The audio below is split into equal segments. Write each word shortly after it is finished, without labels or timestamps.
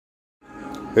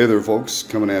Hey there folks,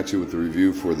 coming at you with the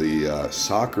review for the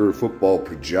Soccer Football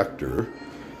Projector.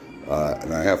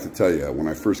 And I have to tell you, when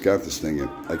I first got this thing,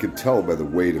 I could tell by the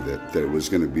weight of it that it was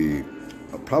going to be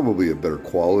probably a better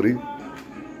quality.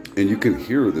 And you can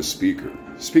hear the speaker.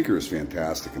 The speaker is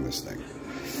fantastic in this thing.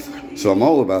 So I'm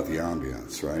all about the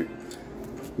ambience, right?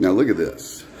 Now look at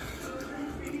this.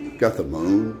 Got the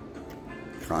moon,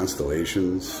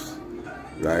 constellations,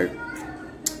 right?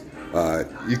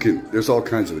 There's all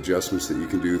kinds of adjustments that you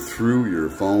can do through your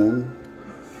phone,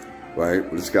 right?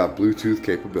 But it's got Bluetooth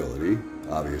capability,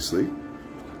 obviously.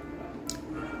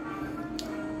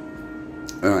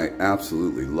 And I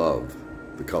absolutely love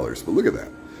the colors. But look at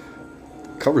that.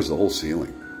 It covers the whole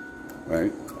ceiling,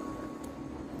 right?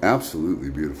 Absolutely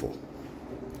beautiful.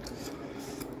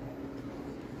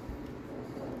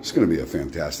 It's going to be a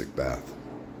fantastic bath.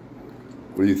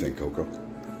 What do you think, Coco?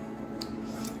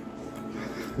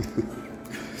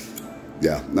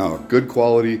 Yeah, no, good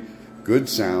quality, good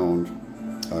sound,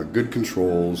 good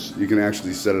controls. You can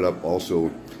actually set it up also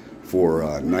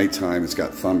for nighttime. It's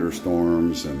got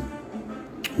thunderstorms and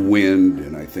wind,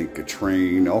 and I think a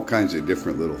train, all kinds of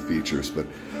different little features. But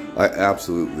I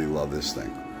absolutely love this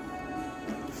thing.